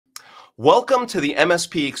Welcome to the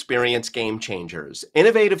MSP Experience Game Changers,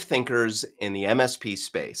 innovative thinkers in the MSP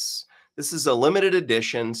space. This is a limited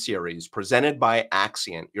edition series presented by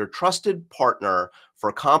Axcient, your trusted partner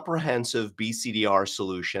for comprehensive BCDR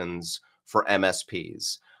solutions for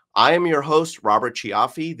MSPs. I am your host, Robert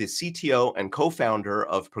Cioffi, the CTO and co-founder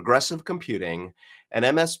of Progressive Computing, an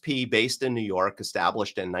MSP based in New York,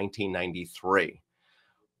 established in 1993.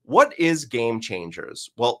 What is Game Changers?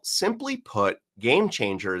 Well, simply put, Game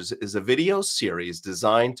Changers is a video series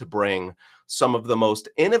designed to bring some of the most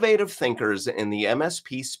innovative thinkers in the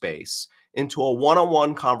MSP space into a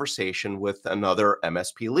one-on-one conversation with another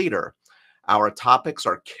MSP leader. Our topics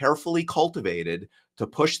are carefully cultivated to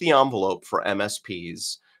push the envelope for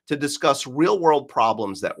MSPs, to discuss real-world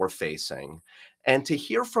problems that we're facing, and to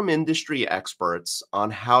hear from industry experts on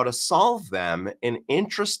how to solve them in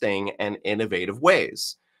interesting and innovative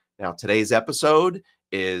ways. Now, today's episode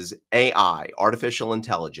is AI, artificial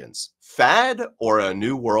intelligence, fad or a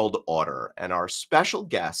new world order? And our special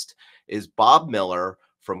guest is Bob Miller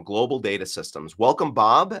from Global Data Systems. Welcome,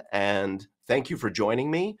 Bob, and thank you for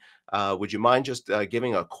joining me. Would you mind just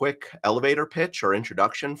giving a quick elevator pitch or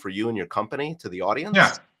introduction for you and your company to the audience?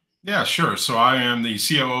 Yeah, sure. So I am the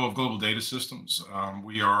COO of Global Data Systems.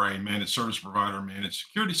 We are a managed service provider, managed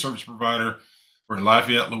security service provider. We're in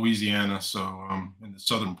Lafayette, Louisiana, so in the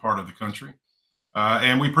southern part of the country.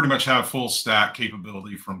 And we pretty much have full stack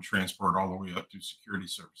capability from transport all the way up to security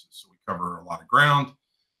services. So we cover a lot of ground.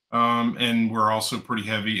 And we're also pretty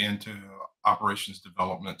heavy into operations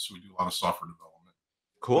development. So we do a lot of software development,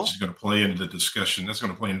 Cool. which is going to play into the discussion. That's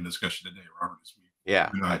going to play into the discussion today, Robert. Yeah.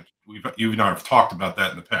 You and I have talked about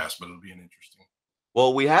that in the past, but it'll be an interesting.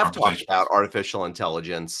 Well, we have talked about artificial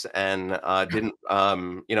intelligence, and that's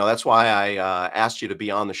why I asked you to be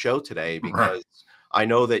on the show today, because I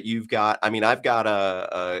know that you've got, I've got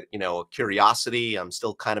a curiosity. I'm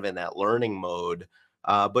still kind of in that learning mode,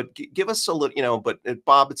 but give us a little, but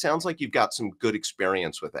Bob, it sounds like you've got some good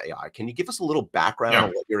experience with AI. Can you give us a little background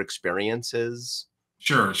on what your experience is?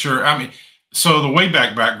 Sure. So the way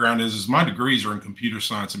back background is my degrees are in computer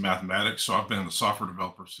science and mathematics. So I've been a software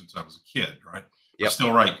developer since I was a kid, right? Yep.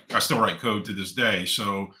 I still write code to this day.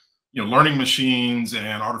 So, learning machines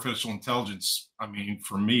and artificial intelligence,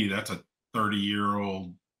 for me, that's a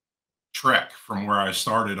 30-year-old trek from where I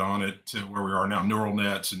started on it to where we are now, neural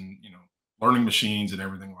nets and, learning machines and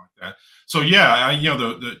everything like that. So yeah,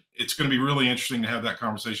 it's going to be really interesting to have that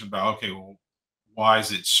conversation about, okay, well, why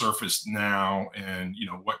is it surfaced now? And,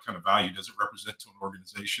 what kind of value does it represent to an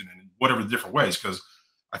organization and in whatever the different ways? Because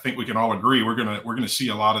I think we can all agree we're going to see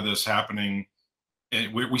a lot of this happening.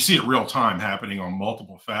 And we see it real time happening on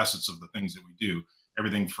multiple facets of the things that we do.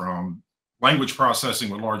 Everything from language processing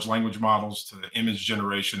with large language models to image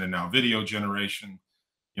generation and now video generation.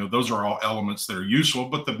 Those are all elements that are useful,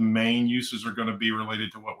 but the main uses are going to be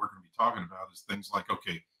related to what we're going to be talking about is things like,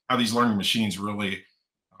 okay, how these learning machines really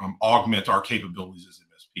augment our capabilities as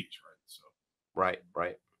MSPs, right? So, Right.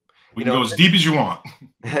 We can go as deep as you want.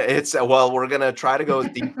 We're going to try to go as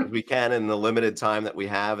deep as we can in the limited time that we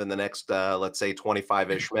have in the next, let's say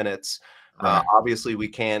 25-ish minutes. Right. Obviously, we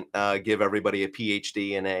can't give everybody a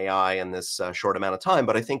PhD in AI in this short amount of time,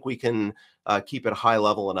 but I think we can keep it high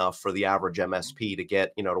level enough for the average MSP to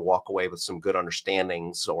get, to walk away with some good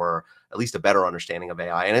understandings, or at least a better understanding of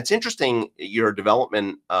AI. And it's interesting, your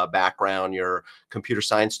development background, your computer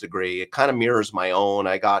science degree, it kind of mirrors my own.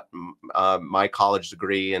 I got my college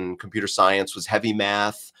degree in computer science was heavy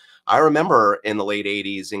math. I remember in the late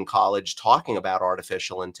 80s in college talking about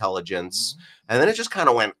artificial intelligence, and then it just kind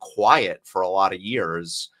of went quiet for a lot of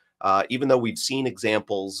years, even though we've seen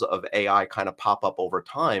examples of AI kind of pop up over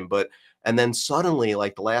time. And then suddenly,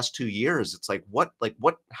 like the last 2 years, it's like, what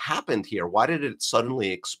happened here? Why did it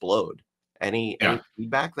suddenly explode? Any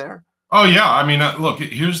feedback there? Oh yeah. Look,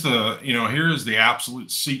 here's the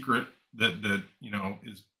absolute secret that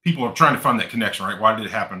is people are trying to find that connection, right? Why did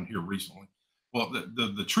it happen here recently? Well,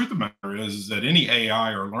 the truth of the matter is that any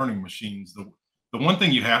AI or learning machines, the one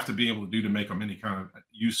thing you have to be able to do to make them any kind of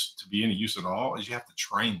use, to be any use at all, is you have to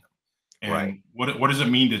train them. And what does it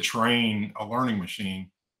mean to train a learning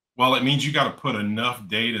machine? Well, it means you got to put enough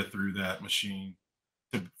data through that machine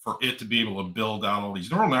for it to be able to build out all these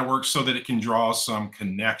neural networks so that it can draw some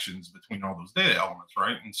connections between all those data elements,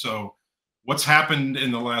 right? And so what's happened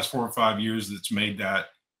in the last 4 or 5 years that's made that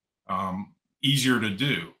easier to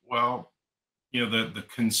do? Well, the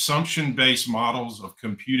consumption-based models of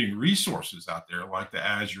computing resources out there, like the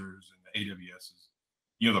Azures and the AWSs,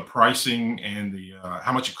 the pricing and the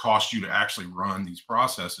how much it costs you to actually run these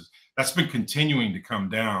processes, that's been continuing to come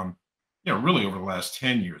down, really over the last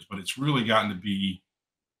 10 years. But it's really gotten to be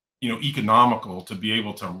economical to be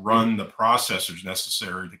able to run the processors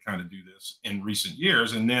necessary to kind of do this in recent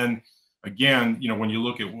years. And then again, when you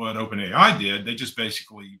look at what OpenAI did, they just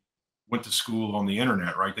basically went to school on the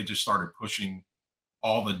internet, right? They just started pushing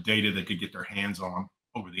all the data they could get their hands on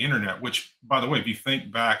over the internet, which, by the way, if you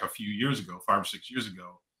think back a few years ago, 5 or 6 years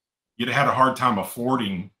ago, you'd have had a hard time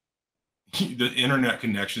affording the internet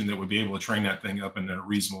connection that would be able to train that thing up in a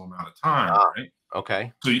reasonable amount of time, right?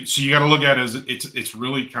 Okay. So you got to look at it as it's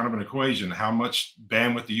really kind of an equation. How much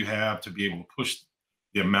bandwidth do you have to be able to push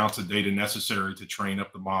the amounts of data necessary to train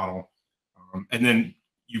up the model? And then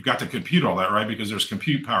you've got to compute all that, right? Because there's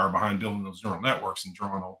compute power behind building those neural networks and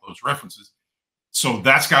drawing all those references. So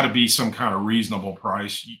that's got to be some kind of reasonable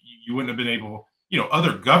price. You wouldn't have been able,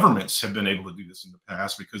 other governments have been able to do this in the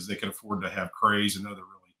past because they could afford to have Crays and other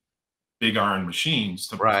really big iron machines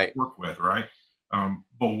to work with, right?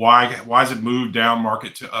 But why has it moved down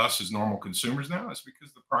market to us as normal consumers now? It's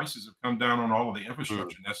because the prices have come down on all of the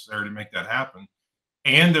infrastructure necessary to make that happen.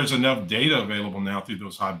 And there's enough data available now through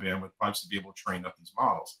those high bandwidth pipes to be able to train up these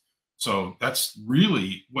models. So that's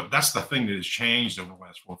really that's the thing that has changed over the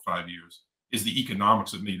last 4 or 5 years is the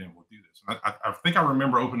economics of being able to do this. And I think I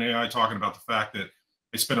remember OpenAI talking about the fact that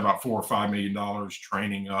they spent about $4 or $5 million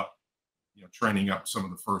training up some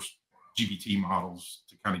of the first GPT models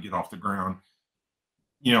to kind of get off the ground.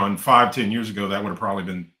 And 5-10 years ago, that would have probably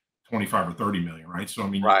been 25 or 30 million, right? So, I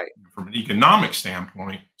mean, from an economic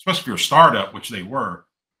standpoint, especially if you're a startup, which they were,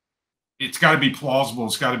 it's got to be plausible.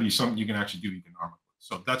 It's got to be something you can actually do economically.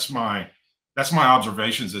 So that's my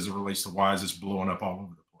observations as it relates to why is this blowing up all over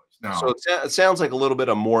the place. Now, so it sounds like a little bit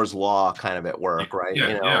of Moore's law kind of at work, right?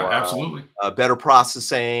 Yeah, absolutely. Better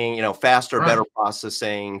processing, faster, better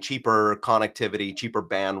processing, cheaper connectivity, cheaper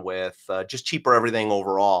bandwidth, just cheaper everything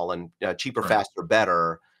overall, and cheaper, faster,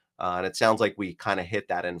 better. And it sounds like we kind of hit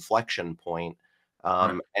that inflection point.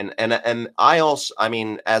 And I also, I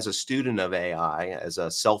mean, as a student of AI, as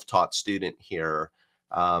a self-taught student here,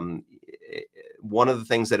 one of the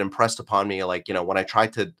things that impressed upon me, like, when I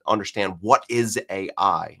tried to understand what is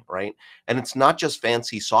AI, right? And it's not just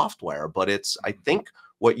fancy software, but it's, I think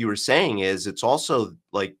what you were saying is it's also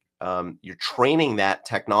like you're training that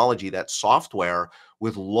technology, that software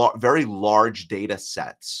with very large data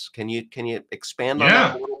sets. Can you expand on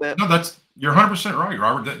that a little bit? No, you're 100% right,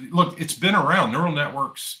 Robert. Look, it's been around. Neural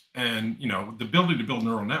networks and the ability to build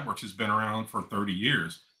neural networks has been around for 30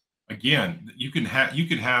 years. Again, you could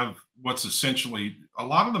have what's essentially a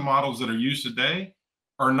lot of the models that are used today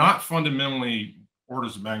are not fundamentally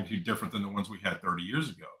orders of magnitude different than the ones we had 30 years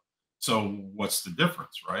ago. So what's the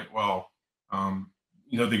difference, right? Well,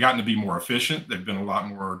 they've gotten to be more efficient. There've been a lot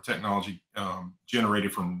more technology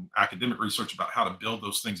generated from academic research about how to build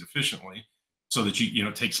those things efficiently so that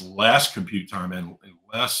it takes less compute time and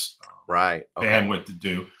less bandwidth to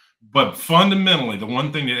do. But fundamentally, the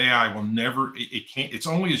one thing that AI will never, it's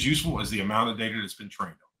only as useful as the amount of data that's been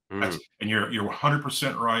trained on. And you're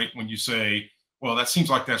 100% right when you say, well, that seems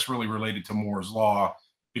like that's really related to Moore's law,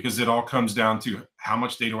 because it all comes down to how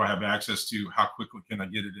much data I have access to, how quickly can I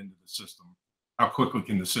get it into the system, how quickly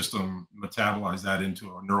can the system metabolize that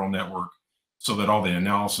into a neural network so that all the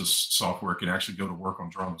analysis software can actually go to work on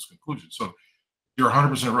drawing those conclusions. So you're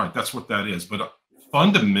 100% right. That's what that is. But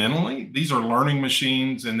fundamentally, these are learning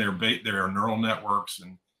machines, and they're neural networks,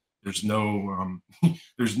 and there's no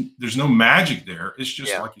there's no magic there. It's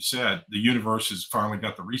just like you said, the universe has finally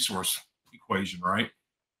got the resource equation right,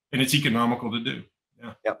 and it's economical to do.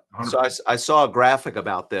 Yep. 100%. So I saw a graphic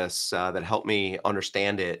about this that helped me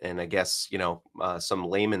understand it, and I guess some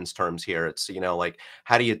layman's terms here. It's like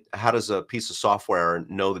how does a piece of software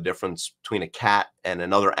know the difference between a cat and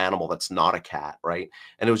another animal that's not a cat, right?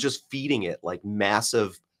 And it was just feeding it like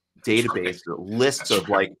massive database lists of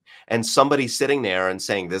and somebody sitting there and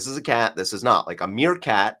saying this is a cat, this is not. Like a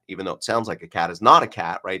meerkat, even though it sounds like a cat, is not a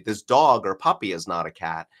cat, right? This dog or puppy is not a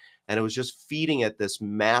cat. And it was just feeding it this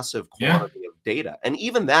massive quantity of data. And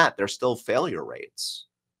even that, there's still failure rates.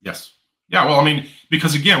 Yes. Yeah. Well, I mean,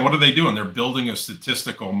 because again, what are they doing? They're building a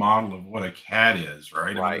statistical model of what a cat is,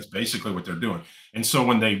 right? I mean, that's basically what they're doing. And so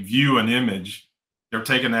when they view an image, they're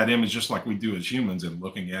taking that image just like we do as humans and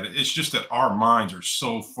looking at it. It's just that our minds are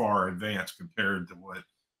so far advanced compared to what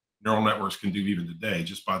neural networks can do even today,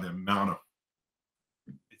 just by the amount of,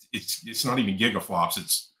 it's not even gigaflops.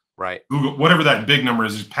 It's Google, whatever that big number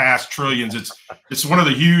is past trillions. It's one of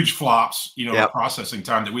the huge flops, processing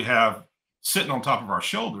time that we have sitting on top of our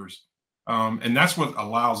shoulders. And that's what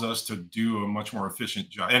allows us to do a much more efficient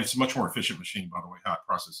job. And it's a much more efficient machine, by the way, how it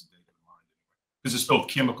processes data in mind. Because it's both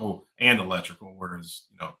chemical and electrical, whereas,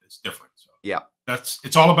 it's different. So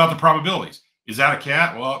it's all about the probabilities. Is that a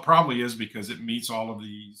cat? Well, it probably is, because it meets all of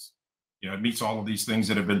these, it meets all of these things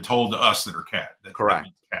that have been told to us that are cat. That Correct.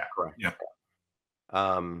 means cat. Correct. Yeah.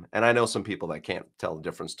 And I know some people that can't tell the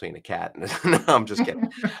difference between a cat and no, I'm just kidding.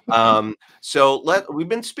 So we've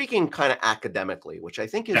been speaking kind of academically, which I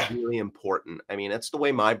think is Yeah. really important. I mean, it's the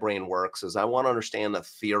way my brain works is I want to understand the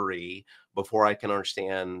theory before I can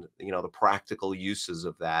understand, the practical uses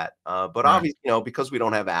of that. But Right. obviously, because we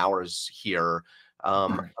don't have hours here,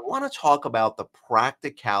 Right. I want to talk about the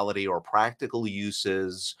practicality or practical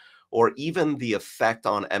uses or even the effect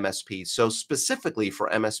on MSPs. So specifically for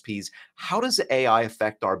MSPs, how does AI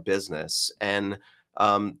affect our business? And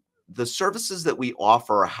the services that we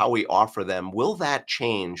offer, how we offer them, will that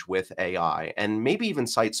change with AI? And maybe even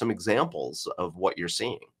cite some examples of what you're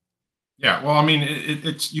seeing. Yeah. Well, I mean,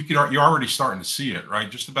 it's you're already starting to see it, right?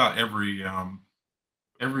 Just about every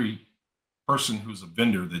person who's a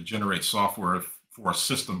vendor that generates software for a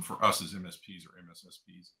system for us as MSPs or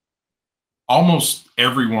MSSPs, almost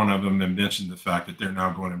every one of them have mentioned the fact that they're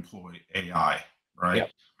now going to employ AI, right?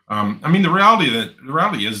 Yep. I mean, the reality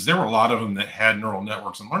is there were a lot of them that had neural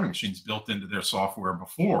networks and learning machines built into their software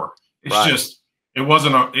before. It's Right. just it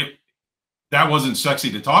wasn't a it that wasn't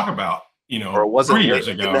sexy to talk about, Or it 3 wasn't, years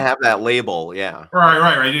it didn't ago. have that label. Yeah. Right,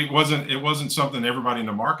 right, right. It wasn't something everybody in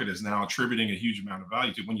the market is now attributing a huge amount of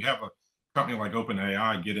value to. When you have a company like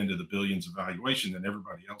OpenAI get into the billions of valuation, then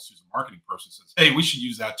everybody else who's a marketing person says, "Hey, we should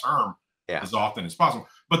use that term Yeah. as often as possible."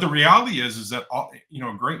 But the reality is that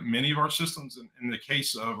a great many of our systems, in the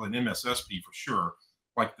case of an MSSP for sure,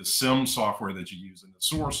 like the SIM software that you use and the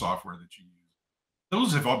SOAR software that you use,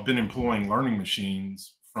 those have all been employing learning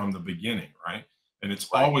machines from the beginning, right? And it's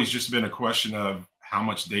Right. always just been a question of how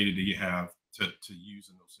much data do you have to use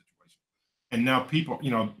in those situations. And now people,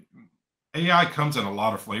 AI comes in a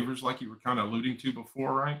lot of flavors, like you were kind of alluding to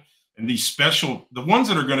before, right? And the ones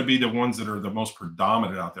that are going to be the ones that are the most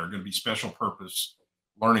predominant out there are going to be special purpose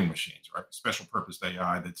learning machines, right? Special purpose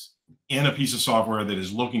AI that's in a piece of software that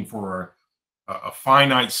is looking for a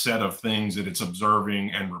finite set of things that it's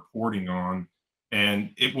observing and reporting on.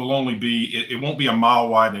 And it won't be a mile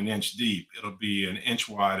wide and an inch deep. It'll be an inch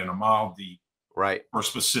wide and a mile deep Right. for a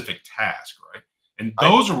specific task, right? And I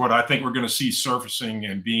those are what I think we're going to see surfacing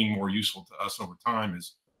and being more useful to us over time,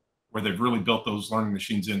 is where they've really built those learning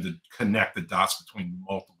machines in to connect the dots between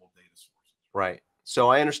multiple data sources. Right. So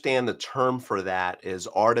I understand the term for that is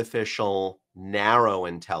artificial narrow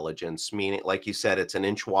intelligence, meaning, like you said, it's an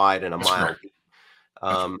inch wide and a That's mile correct. deep.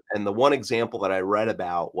 That's right. And the one example that I read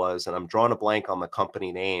about was, and I'm drawing a blank on the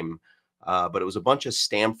company name, but it was a bunch of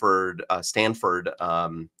Stanford uh,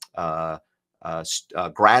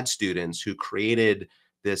 grad students who created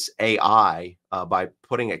this AI by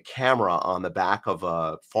putting a camera on the back of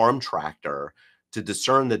a farm tractor to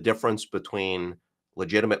discern the difference between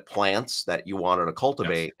legitimate plants that you wanted to Yes.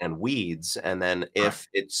 cultivate and weeds. And then Right. if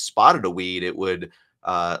it spotted a weed, it would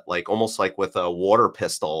like almost like with a water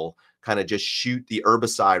pistol, kind of just shoot the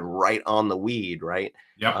herbicide right on the weed, right?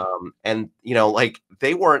 Yep. And like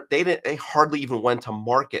they hardly even went to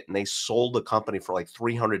market, and they sold the company for like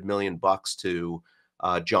 300 million bucks to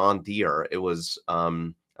John Deere. It was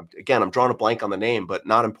again, I'm drawing a blank on the name, but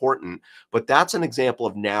not important. But that's an example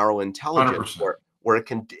of narrow intelligence 100%. where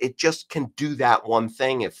it just can do that one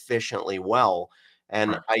thing efficiently well.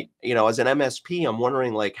 And Right. as an MSP, I'm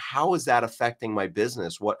wondering, like, how is that affecting my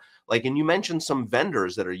business? And you mentioned some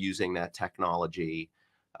vendors that are using that technology.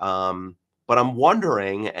 But I'm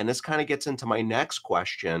wondering, and this kind of gets into my next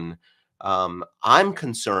question. I'm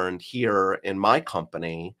concerned here in my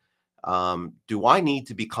company. Do I need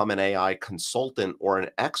to become an AI consultant or an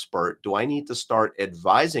expert? Do I need to start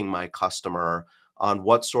advising my customer on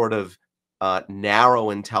what sort of narrow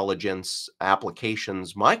intelligence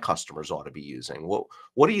applications my customers ought to be using? Do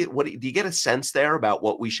you get a sense there about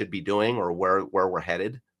what we should be doing or where we're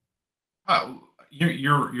headed? Uh,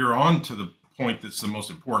 you're on to the point that's the most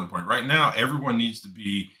important point. Right now, everyone needs to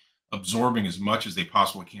be absorbing as much as they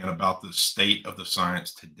possibly can about the state of the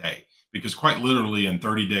science today, because quite literally in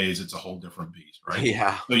 30 days, it's a whole different beast, right?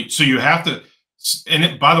 Yeah. So you have to,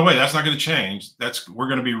 and by the way, that's not going to change. We're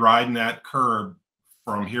going to be riding that curve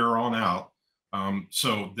from here on out.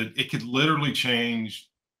 So that it could literally change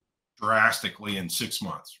drastically in 6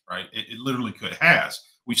 months, right? It literally could. It has.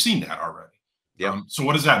 We've seen that already. Yep. So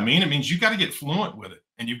what does that mean? It means you got to get fluent with it,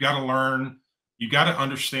 and you've got to learn. You got to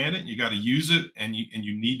understand it. You got to use it, and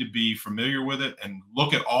you need to be familiar with it, and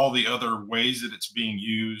look at all the other ways that it's being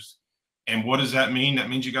used. And what does that mean? That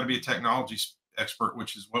means you got to be a technology expert,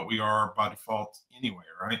 which is what we are by default anyway,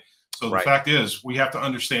 right? So the Right. fact is, we have to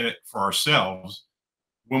understand it for ourselves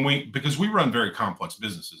because we run very complex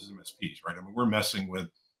businesses as MSPs, right? I mean, we're messing with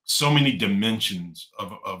so many dimensions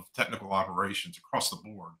of technical operations across the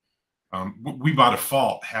board. We by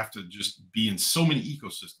default have to just be in so many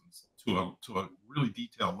ecosystems to a really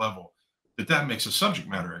detailed level that makes us subject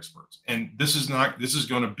matter experts. And this is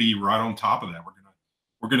going to be right on top of that.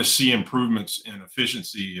 We're going to see improvements in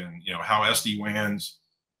efficiency and how SD-WANs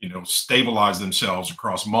stabilize themselves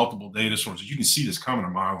across multiple data sources. You can see this coming a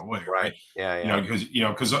mile away, Right. right? Yeah. Yeah.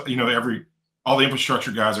 Because all the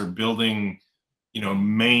infrastructure guys are building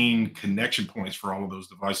main connection points for all of those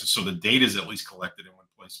devices, so the data is at least collected in one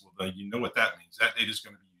place. Well, then you know what that means. That data is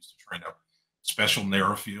going to be used to train up special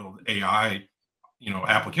narrow field AI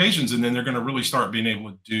applications, and then they're going to really start being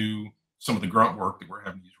able to do some of the grunt work that we're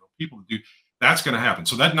having these real people to do. That's going to happen.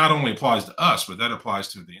 So that not only applies to us, but that applies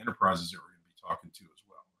to the enterprises that we're going to be talking to as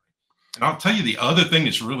well. And I'll tell you the other thing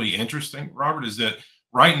that's really interesting, Robert, is that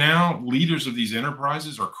right now leaders of these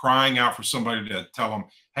enterprises are crying out for somebody to tell them,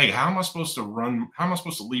 hey, how am I supposed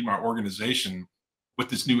to lead my organization with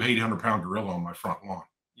this new 800-pound gorilla on my front lawn,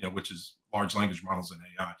 which is large language models and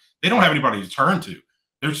AI. They don't have anybody to turn to.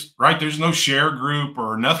 There's no share group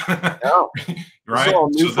or nothing. No. Right. It's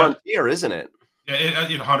all new frontier, isn't it? Yeah,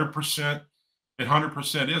 it 100%. It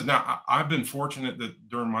 100% is. Now, I've been fortunate that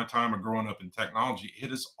during my time of growing up in technology, it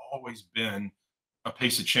has always been a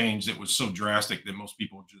pace of change that was so drastic that most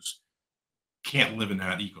people just can't live in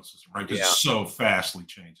that ecosystem, right? Because it's so fastly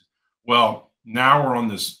changes. Well, now we're on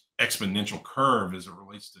this exponential curve as it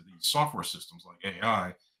relates to these software systems like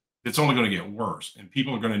AI. It's only going to get worse, and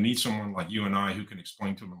people are going to need someone like you and I who can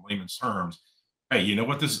explain to them in layman's terms, hey, you know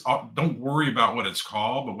what this, don't worry about what it's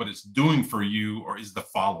called, but what it's doing for you or is the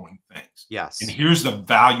following things. Yes. And here's the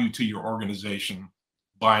value to your organization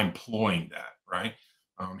by employing that, right?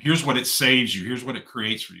 Here's what it saves you. Here's what it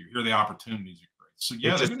creates for you. Here are the opportunities it creates. So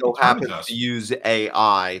yeah, it just so happens to use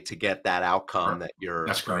AI to get that outcome that you're.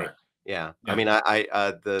 That's correct. Right? Yeah. I mean,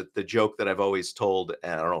 the joke that I've always told,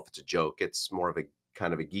 and I don't know if it's a joke, it's more of a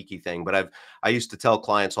kind of a geeky thing, but I used to tell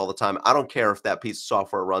clients all the time, I don't care if that piece of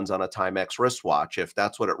software runs on a Timex wristwatch. If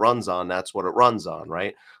that's what it runs on, that's what it runs on,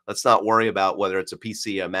 right? Let's not worry about whether it's a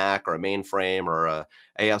PC, a Mac, or a mainframe, or a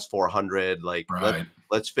AS400. Like,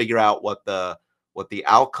 let's figure out what the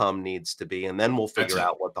outcome needs to be, and then we'll figure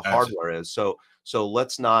out what the hardware is. So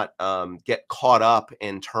let's not get caught up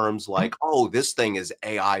in terms like, oh, this thing is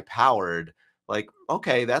AI powered. Like,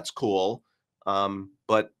 okay, that's cool,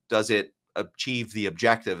 but does it achieve the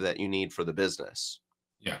objective that you need for the business?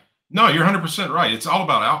 Yeah. No, you're 100% right. It's all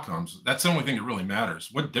about outcomes. That's the only thing that really matters.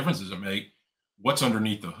 What difference does it make? What's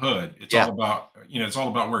underneath the hood? It's all about, it's all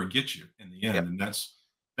about where it gets you in the end. And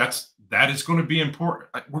that is going to be important.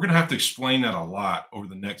 We're going to have to explain that a lot over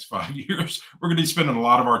the next 5 years. We're going to be spending a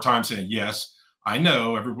lot of our time saying, yes, I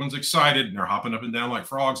know everyone's excited and they're hopping up and down like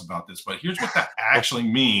frogs about this, but here's what that actually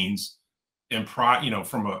means in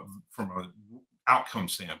from a outcome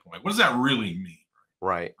standpoint. What does that really mean?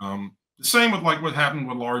 Right. The same with like what happened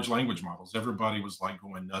with large language models. Everybody was like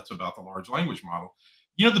going nuts about the large language model.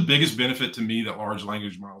 The biggest benefit to me that large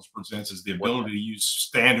language models presents is the ability to use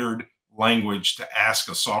standard language to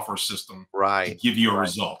ask a software system to give you a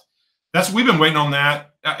result. We've been waiting on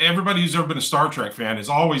that. Everybody who's ever been a Star Trek fan has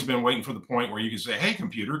always been waiting for the point where you can say, hey,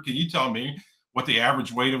 computer, can you tell me what the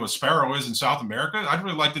average weight of a sparrow is in South America? I'd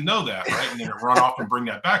really like to know that, right? And then it run off and bring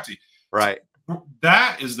that back to you. Right.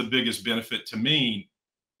 That is the biggest benefit to me,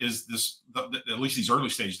 is this, at least these early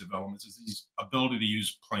stage developments, is these ability to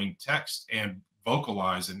use plain text and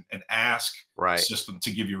vocalize and ask the system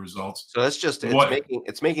to give you results. So that's just,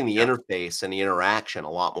 it's making the interface and the interaction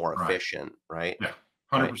a lot more efficient, right? Yeah,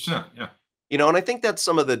 100%. Yeah. And I think that's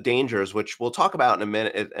some of the dangers, which we'll talk about in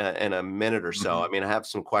a minute or so. I mean, I have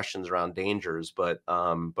some questions around dangers, but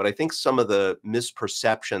I think some of the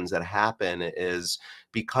misperceptions that happen is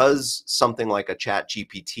because something like a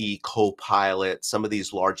ChatGPT, Copilot, some of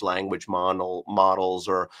these large language models,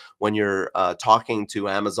 or when you're talking to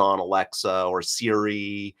Amazon Alexa or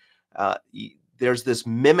Siri, there's this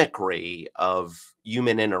mimicry of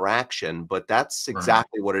human interaction, but that's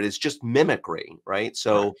exactly what it is, just mimicry, right?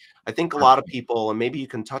 So I think a lot of people, and maybe you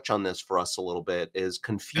can touch on this for us a little bit, is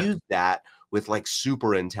confuse that with like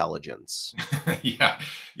super intelligence. Yeah.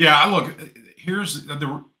 Look,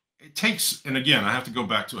 it takes, and again, I have to go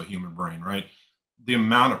back to a human brain, right? The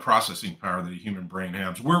amount of processing power that a human brain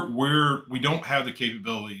has. We don't have the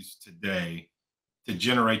capabilities today to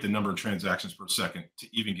generate the number of transactions per second to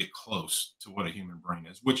even get close to what a human brain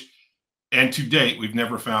is, and to date, we've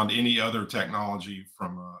never found any other technology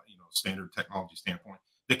from a standard technology standpoint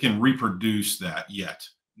that can reproduce that yet.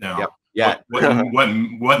 Now,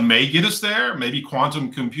 what may get us there? Maybe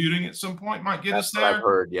quantum computing at some point might get us there. I've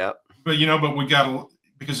heard, But we got to,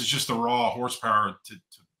 because it's just the raw horsepower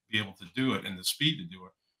be able to do it and the speed to do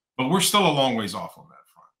it. But we're still a long ways off on that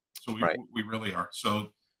front. So Right. we really are.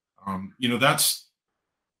 So,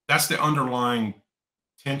 that's the underlying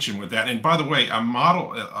tension with that. And by the way, a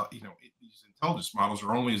model, these intelligence models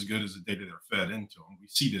are only as good as the data they're fed into them. We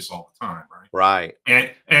see this all the time, right? Right.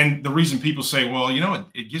 And the reason people say, well,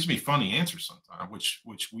 it gives me funny answers sometimes,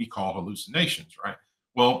 which we call hallucinations, right?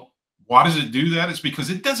 Well, why does it do that? It's because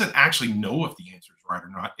it doesn't actually know if the answer is right or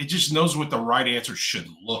not. It just knows what the right answer should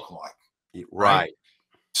look like, right? Right.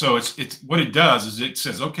 So it's what it does is it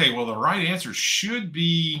says, okay, well, the right answer should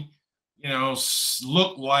be,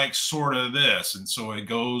 look like sort of this, and so it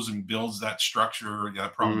goes and builds that structure,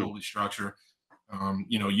 that Mm. probability structure.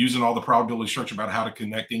 Using all the probability structure about how to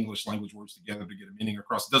connect English language words together to get a meaning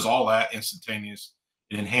across. It does all that instantaneous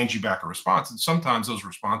and then hands you back a response. And sometimes those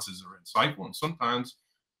responses are insightful, and sometimes,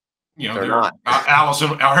 They're they're not. Alice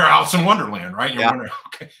in Wonderland, right? You're Yeah. wondering,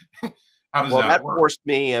 okay, how does Well, that that work? forced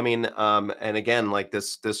me, I mean, and again, like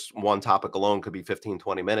this one topic alone could be 15,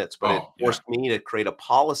 20 minutes, but it Oh, yeah, forced me to create a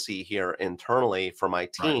policy here internally for my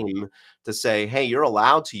right. team to say, hey, you're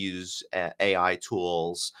allowed to use AI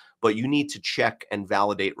tools, but you need to check and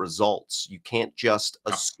validate results. You can't just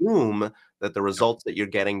Yep, assume that the yep. results that you're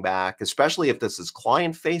getting back, especially if this is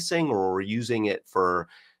client facing or we're using it for,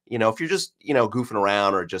 if you're just, goofing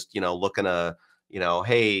around or just, looking to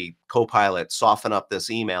hey, Copilot, soften up this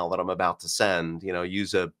email that I'm about to send,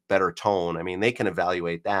 use a better tone. I mean, they can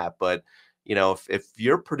evaluate that. But, if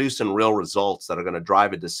you're producing real results that are going to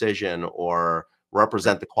drive a decision or Right.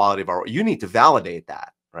 represent the quality of our, you need to validate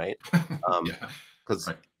that. Right. Yeah, Because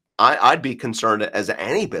right. I'd be concerned as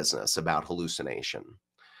any business about hallucination.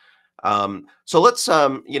 So let's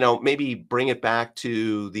maybe bring it back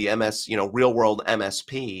to the real world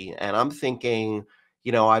MSP. And I'm thinking,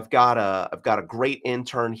 I've got a great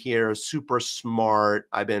intern here, super smart.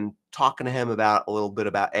 I've been talking to him about a little bit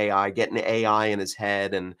about AI, getting AI in his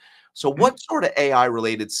head. And so Mhm. what sort of AI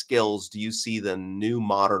related skills do you see the new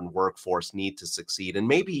modern workforce need to succeed? And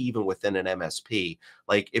maybe even within an MSP,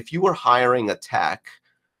 like if you were hiring a tech,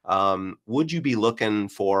 would you be looking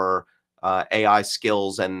for AI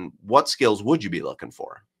skills, and what skills would you be looking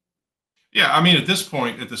for? Yeah, I mean, at this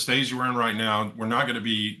point, at the stage we're in right now, we're not going to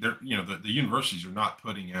be there. The universities are not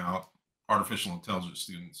putting out artificial intelligence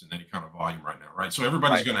students in any kind of volume right now, right? So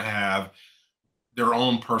everybody's Right. going to have their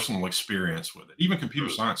own personal experience with it. Even computer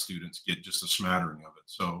Mm. science students get just a smattering of it.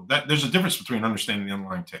 So that there's a difference between understanding the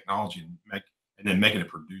underlying technology and then making it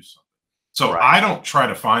produce something. So Right. I don't try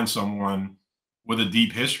to find someone with a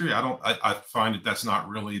deep history. I find that that's not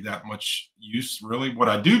really that much use, really. What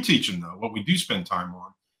I do teach them, though, what we do spend time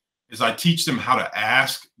on is I teach them how to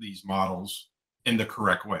ask these models in the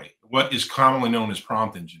correct way, what is commonly known as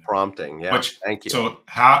prompt engineering. Prompting. Yeah. Which Thank you. so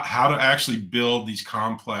how to actually build these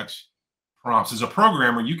complex prompts. As a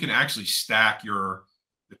programmer, you can actually stack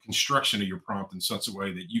the construction of your prompt in such a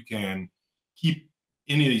way that you can keep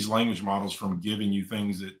any of these language models from giving you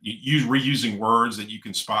things that you use reusing words that you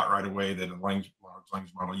can spot right away that a large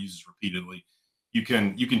language model uses repeatedly. You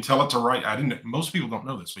can tell it to write. I didn't. Most people don't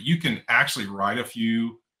know this, but you can actually write a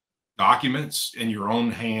few documents in your own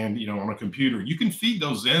hand, on a computer. You can feed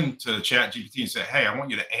those into Chat GPT and say, hey, I want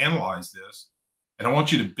you to analyze this. And I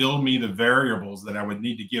want you to build me the variables that I would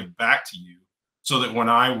need to give back to you so that when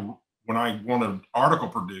I want an article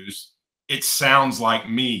produced, it sounds like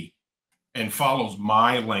me and follows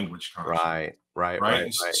my language construct. Right. Right. Right. Right.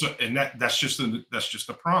 And Right. so and that's just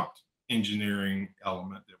a prompt engineering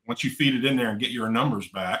element that once you feed it in there and get your numbers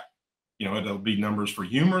back, there'll be numbers for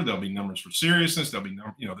humor, there'll be numbers for seriousness, there'll be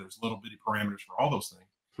there's little bitty parameters for all those things.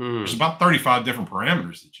 There's Hmm. about 35 different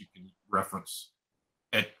parameters that you can reference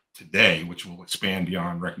at today, which will expand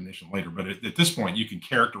beyond recognition later. But at this point, you can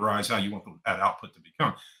characterize how you want that output to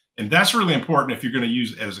become. And that's really important if you're going to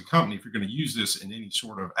use as a company, if you're going to use this in any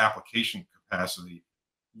sort of application capacity,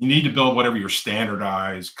 you need to build whatever your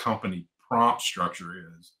standardized company prompt structure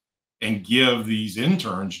is and give these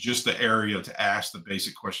interns just the area to ask the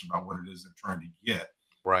basic question about what it is they're trying to get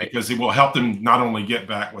Right. because it will help them not only get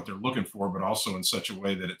back what they're looking for, but also in such a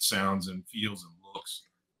way that it sounds and feels and looks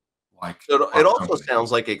like So it our also company.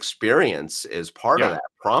 sounds like experience is part of Yeah. that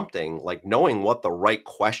prompting, like knowing what the right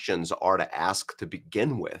questions are to ask to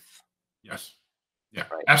begin with. Yes. Yeah,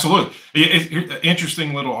 Right. absolutely.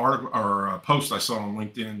 Interesting little article or post I saw on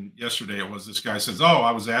LinkedIn yesterday. It was this guy says, "Oh,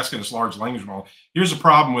 I was asking this large language model. Here's a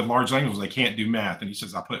problem with large languages; they can't do math." And he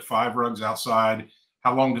says, "I put 5 rugs outside.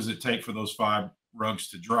 How long does it take for those 5 rugs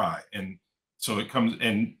to dry?" And so it comes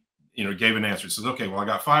and gave an answer. It says, "Okay, well, I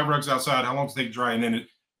got 5 rugs outside. How long does it take to dry?" And then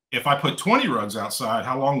if I put 20 rugs outside,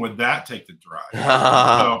 how long would that take to dry?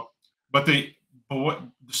 So, but But what?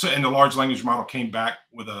 So, and the large language model came back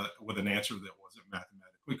with an answer that wasn't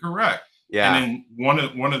mathematically correct. And Yeah. then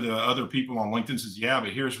one of the other people on LinkedIn says, "Yeah, but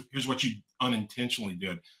here's what you unintentionally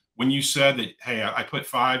did. When you said that, hey, I put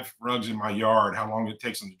 5 rugs in my yard. How long it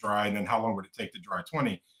takes them to dry, and then how long would it take to dry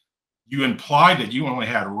 20? You implied that you only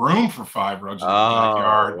had room for 5 rugs in your Oh,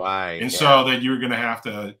 backyard, right. and Yeah. so that you were going to have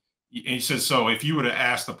to." And he says, so if you would have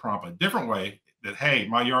asked the prompt a different way, that, hey,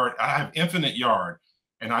 my yard, I have infinite yard,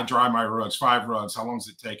 and I dry my rugs, 5 rugs. How long does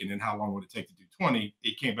it take? And then how long would it take to do 20?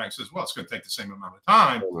 It came back and says, well, it's going to take the same amount of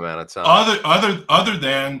time. Same amount of time. Other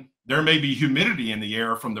than there may be humidity in the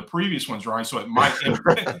air from the previous one drying, so it might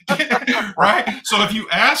right. So if you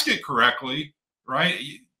ask it correctly, right,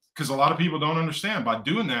 because a lot of people don't understand, by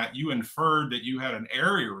doing that, you inferred that you had an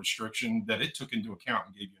area restriction that it took into account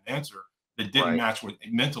and gave you an answer that didn't Right. match what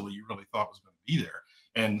mentally you really thought was going to be there.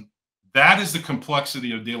 And that is the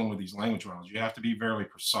complexity of dealing with these language models. You have to be very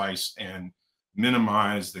precise and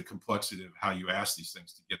minimize the complexity of how you ask these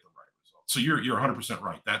things to get the right result. So you're 100%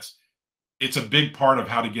 right. It's a big part of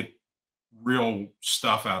how to get real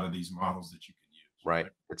stuff out of these models that you can use. Right.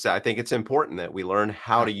 Right. I think it's important that we learn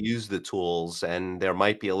how Yeah. to use the tools, and there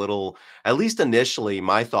might be a little, at least initially,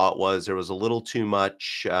 my thought was there was a little too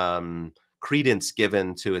much credence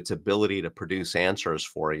given to its ability to produce answers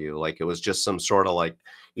for you. Like it was just some sort of like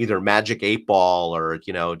either magic 8 ball or,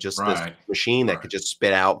 just this Right. machine that could Right. just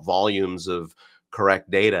spit out volumes of correct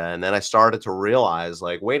data. And then I started to realize,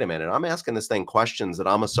 like, wait a minute, I'm asking this thing questions that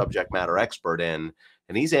I'm a subject matter expert in.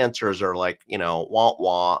 And these answers are like, wah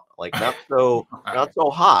wah, like not Right. so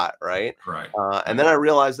hot, right? Right. And Right. then I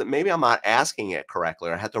realized that maybe I'm not asking it correctly,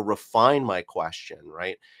 or I had to refine my question,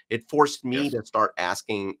 right? It forced me Yes. to start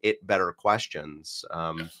asking it better questions.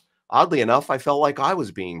 Yes. Oddly enough, I felt like I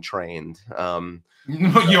was being trained.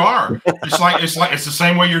 No, you are. It's the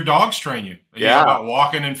same way your dogs train you. Yeah, About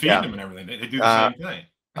walking and feeding yeah. them and everything. They do the Uh, same thing.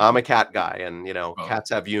 I'm a cat guy, and Well, cats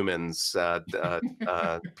have humans.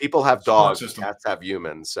 People have support dogs, system. cats have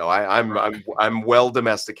humans. So I'm Right. I'm well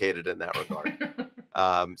domesticated in that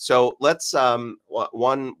regard. So let's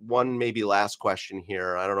one maybe last question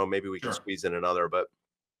here. I don't know, maybe we can Sure. squeeze in another, but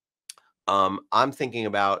I'm thinking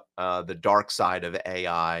about the dark side of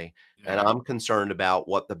AI, and Yeah. I'm concerned about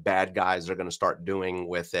what the bad guys are going to start doing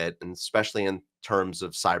with it, and especially in terms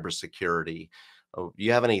of cybersecurity. Do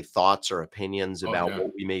you have any thoughts or opinions Oh about yeah.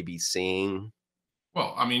 what we may be seeing?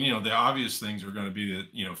 Well, I mean, the obvious things are going to be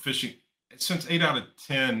that, phishing, since 8 out of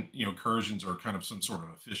 10, incursions are kind of some sort of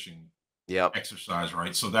a phishing Yep. exercise,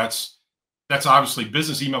 right? So that's obviously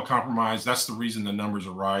business email compromise. That's the reason the numbers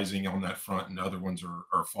are rising on that front, and other ones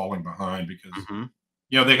are falling behind because Hmm.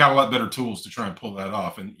 they got a lot better tools to try and pull that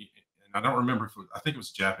off. And I don't remember if I think it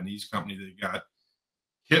was a Japanese company that got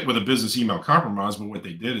hit with a business email compromise, but what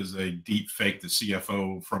they did is they deep faked the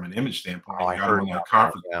CFO from an image standpoint Oh, and I heard about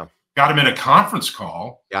that. Yeah. got him in a conference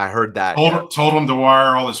call, Yeah, I heard that. Yeah. told him to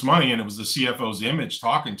wire all this money, and it was the CFO's image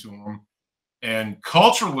talking to him. And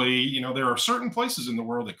culturally, there are certain places in the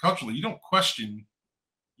world that culturally you don't question,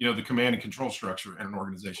 the command and control structure in an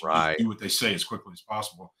organization. You just Right. do what they say as quickly as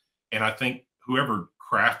possible. And I think whoever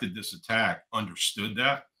crafted this attack understood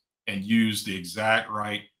that and used the exact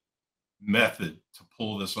right method to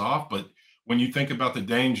pull this off. But when you think about the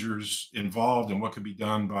dangers involved and what could be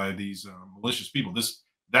done by these malicious people,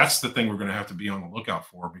 that's the thing we're going to have to be on the lookout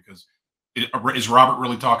for, because is Robert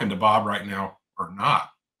really talking to Bob right now or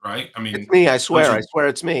not? Right? I It's mean, me. I those swear. I are swear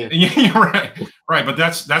it's me. yeah, you're right, right. But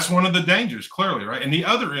that's one of the dangers, clearly, right? And the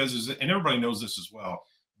other is and everybody knows this as well.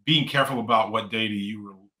 Being careful about what data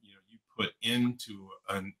you put into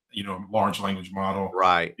a large language model,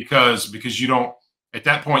 Right. because you don't, at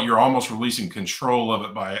that point you're almost releasing control of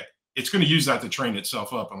it by it's going to use that to train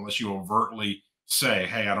itself up unless you overtly say,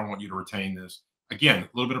 hey, I don't want you to retain this. Again, a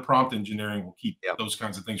little bit of prompt engineering will keep Yep. those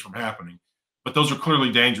kinds of things from happening. But those are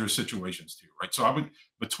clearly dangerous situations too, right? So I would,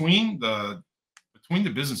 between the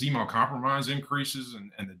business email compromise increases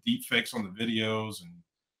and the deep fakes on the videos, and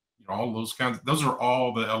all those kinds those are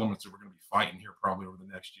all the elements that we're going to be fighting here probably over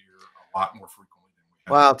the next year a lot more frequently than we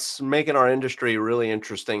have. Well, it's making our industry really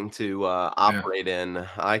interesting to Yeah. operate in.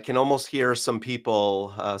 I can almost hear some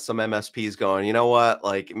people, some MSPs going, you know what,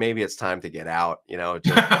 like maybe it's time to get out. Just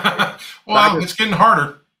like Well, cyber. it's getting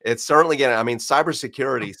harder. It's certainly getting. I mean,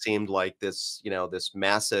 cybersecurity seemed like this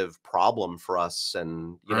massive problem for us,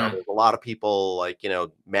 and Right. there's a lot of people like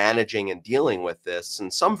managing and dealing with this,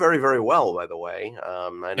 and some very, very well, by the way. I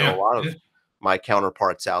know a Yeah. lot of Yeah. my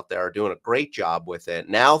counterparts out there are doing a great job with it.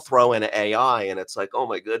 Now throw in AI, and it's like, oh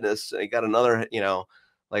my goodness, I got another,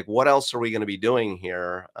 Like, what else are we going to be doing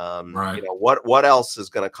here? Right. What else is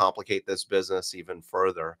going to complicate this business even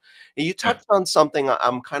further? You Yeah. touched on something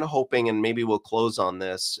I'm kind of hoping, and maybe we'll close on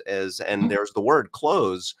this, and Mhm. there's the word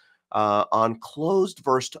close, on closed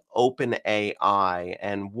versus open AI.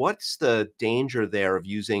 And what's the danger there of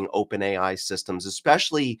using open AI systems,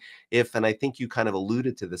 especially if, and I think you kind of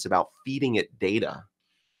alluded to this, about feeding it data?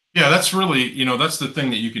 Yeah, that's really, that's the thing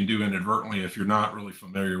that you can do inadvertently if you're not really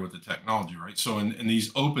familiar with the technology, right? So in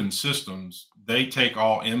these open systems, they take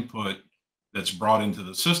all input that's brought into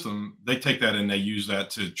the system, they take that and they use that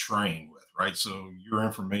to train with, right? So your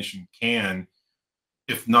information can,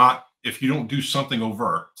 if you don't do something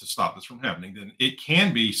overt to stop this from happening, then it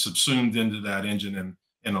can be subsumed into that engine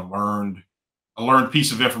and a learned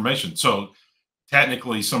piece of information. So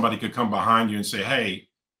technically somebody could come behind you and say, "Hey,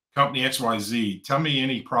 company XYZ, tell me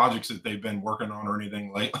any projects that they've been working on or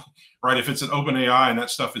anything lately." Right? If it's an open AI and that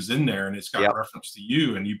stuff is in there and it's got Yep. reference to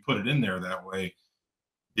you and you put it in there that way,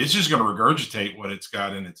 it's just going to regurgitate what it's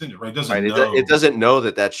got in its engine, right? It Right, doesn't it know. doesn't know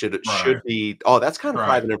that should Right. be, "Oh, that's kind of Right.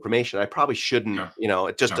 private information. I probably shouldn't," Yeah.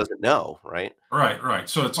 it just Yeah. doesn't know, right? Right, right.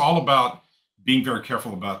 So it's all about being very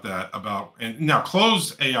careful about that. And now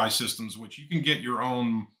closed AI systems, which you can get your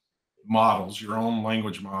own models, your own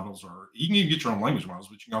language models, or you can even get your own language models,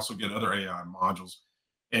 but you can also get other AI modules.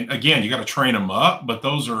 And again, you got to train them up, but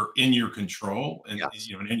those are in your control and Yes.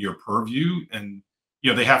 and in your purview. And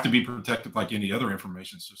they have to be protected like any other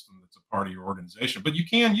information system that's a part of your organization. But you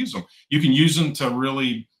can use them. You can use them to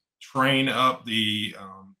really train up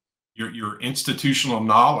your institutional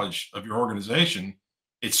knowledge of your organization.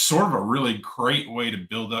 It's sort of a really great way to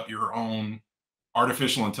build up your own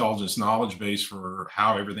artificial intelligence knowledge base for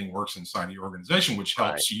how everything works inside of your organization, which Right.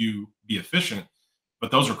 helps you be efficient.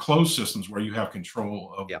 But those are closed systems where you have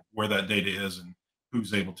control of Yep. where that data is and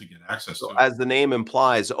who's able to get access So to it. as the name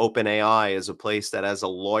implies, OpenAI is a place that as a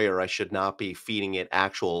lawyer, I should not be feeding it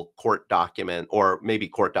actual court document, or maybe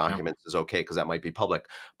court Yeah. documents is okay because that might be public.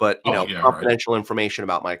 But, Oh, yeah, right. confidential information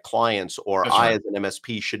about my clients, or That's I right. as an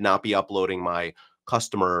MSP should not be uploading my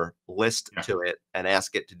customer list Yeah. to it and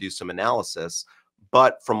ask it to do some analysis.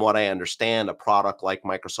 But from what I understand, a product like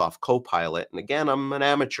Microsoft Copilot, and again, I'm an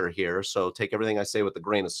amateur here, so take everything I say with a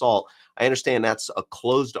grain of salt. I understand that's a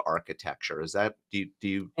closed architecture. Is that, do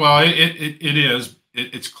you Well, it is.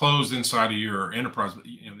 It's closed inside of your enterprise, but,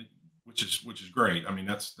 which is great. I mean,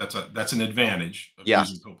 that's an advantage of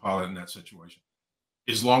using yes. Copilot in that situation.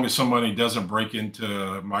 As long as somebody doesn't break into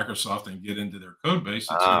Microsoft and get into their code base,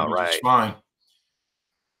 it's going to Ah, be just right. fine.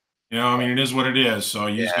 I mean, it is what it is. So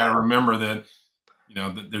you just got to Yeah, remember that,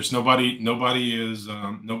 that there's nobody is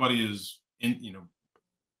in,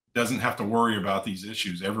 doesn't have to worry about these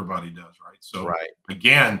issues. Everybody does, right? So right.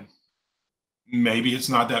 again, maybe it's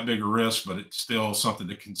not that big a risk, but it's still something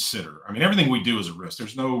to consider. I mean, everything we do is a risk.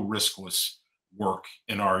 There's no riskless work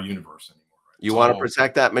in our universe anymore, right? You It's wanna all,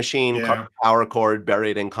 protect that machine, cut yeah, the power cord,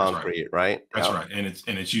 buried in that's right. concrete, right? That's Yep. right.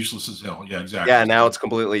 And it's useless as hell. Yeah, exactly. Yeah, now So it's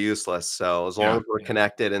completely useless, so as long yeah, as we're yeah,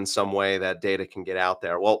 connected in some way, that data can get out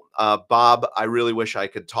there. Well, Bob, I really wish I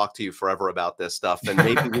could talk to you forever about this stuff, and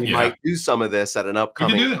maybe we yeah. might do some of this at an We could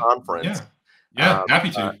upcoming do that. conference. Yeah, yeah. Um, Happy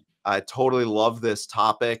uh, to. I totally love this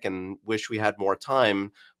topic and wish we had more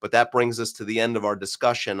time, but that brings us to the end of our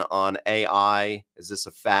discussion on AI. Is this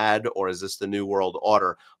a fad or is this the new world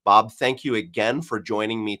order? Bob, thank you again for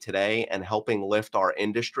joining me today and helping lift our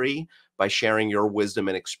industry by sharing your wisdom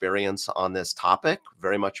and experience on this topic.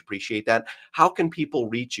 Very much appreciate that. How can people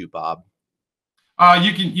reach you, Bob?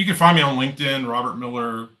 You can find me on LinkedIn, Robert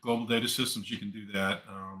Miller Global Data Systems. You can do that.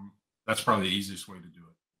 That's probably the easiest way to do it.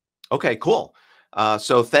 Okay, cool.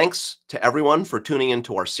 So thanks to everyone for tuning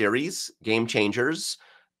into our series, Game Changers,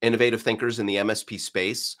 Innovative Thinkers in the MSP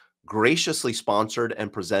Space, graciously sponsored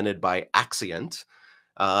and presented by Axcient.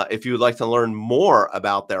 If you would like to learn more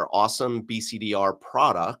about their awesome BCDR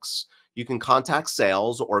products, you can contact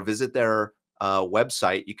sales or visit their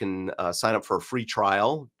website. You can sign up for a free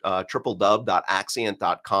trial,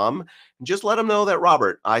 www.axcient.com, and just let them know that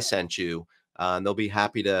Robert, I sent you, and they'll be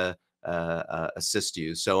happy to assist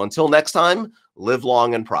you. So until next time, live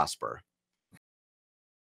long and prosper.